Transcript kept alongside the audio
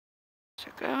Is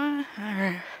it going?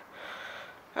 Alright.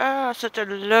 Ah, such a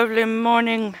lovely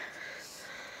morning.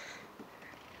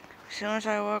 As soon as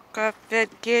I woke up, fed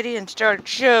Kitty and started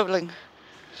shoveling.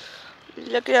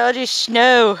 Look at all this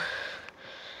snow.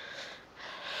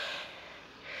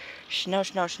 Snow,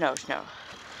 snow, snow, snow.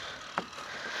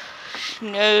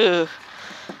 Snow.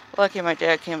 Lucky my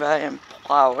dad came by and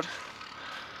plowed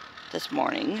this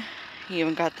morning. He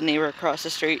even got the neighbor across the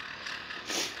street.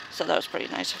 So that was pretty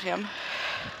nice of him.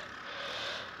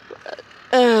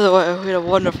 Oh, we had a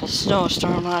wonderful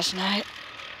snowstorm last night.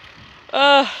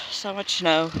 Oh, so much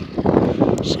snow.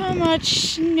 So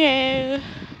much snow.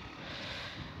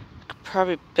 Could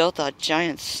probably built a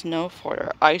giant snow fort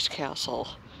or ice castle.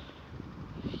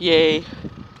 Yay.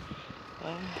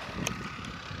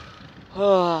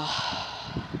 Oh.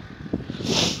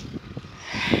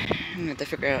 I'm gonna have to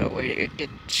figure out a way to get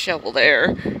shovel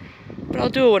there. But I'll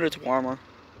do it when it's warmer.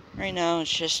 Right now it's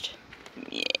just,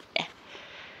 yeah.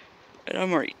 And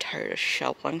I'm already tired of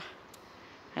shoveling.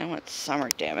 I want summer,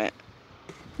 damn it.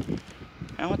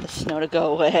 I want the snow to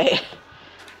go away.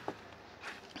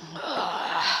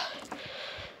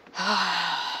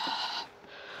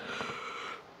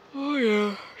 Oh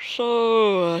yeah,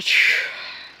 so much.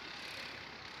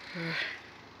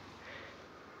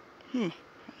 I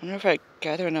wonder if I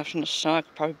gather enough in the snow, I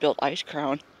could probably build Ice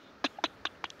Crown.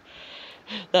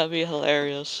 That'd be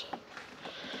hilarious.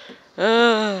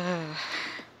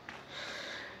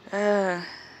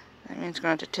 That means it's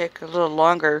going to take a little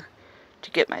longer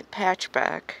to get my patch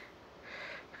back.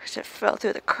 Because it fell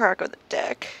through the crack of the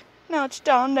deck. Now it's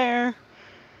down there.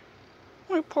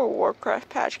 My poor Warcraft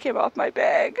patch came off my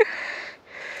bag.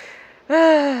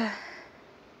 Oh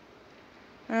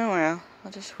well,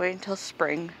 I'll just wait until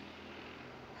spring.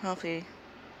 Hopefully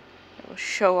it will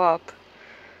show up.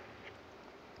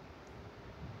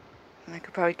 And I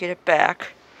could probably get it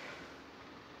back.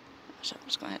 So I'm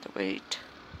just going to have to wait.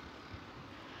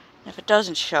 And if it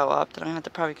doesn't show up, then I'm going to have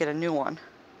to probably get a new one.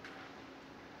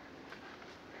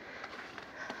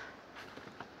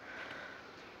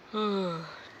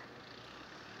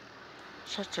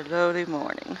 Such a lovely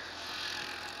morning.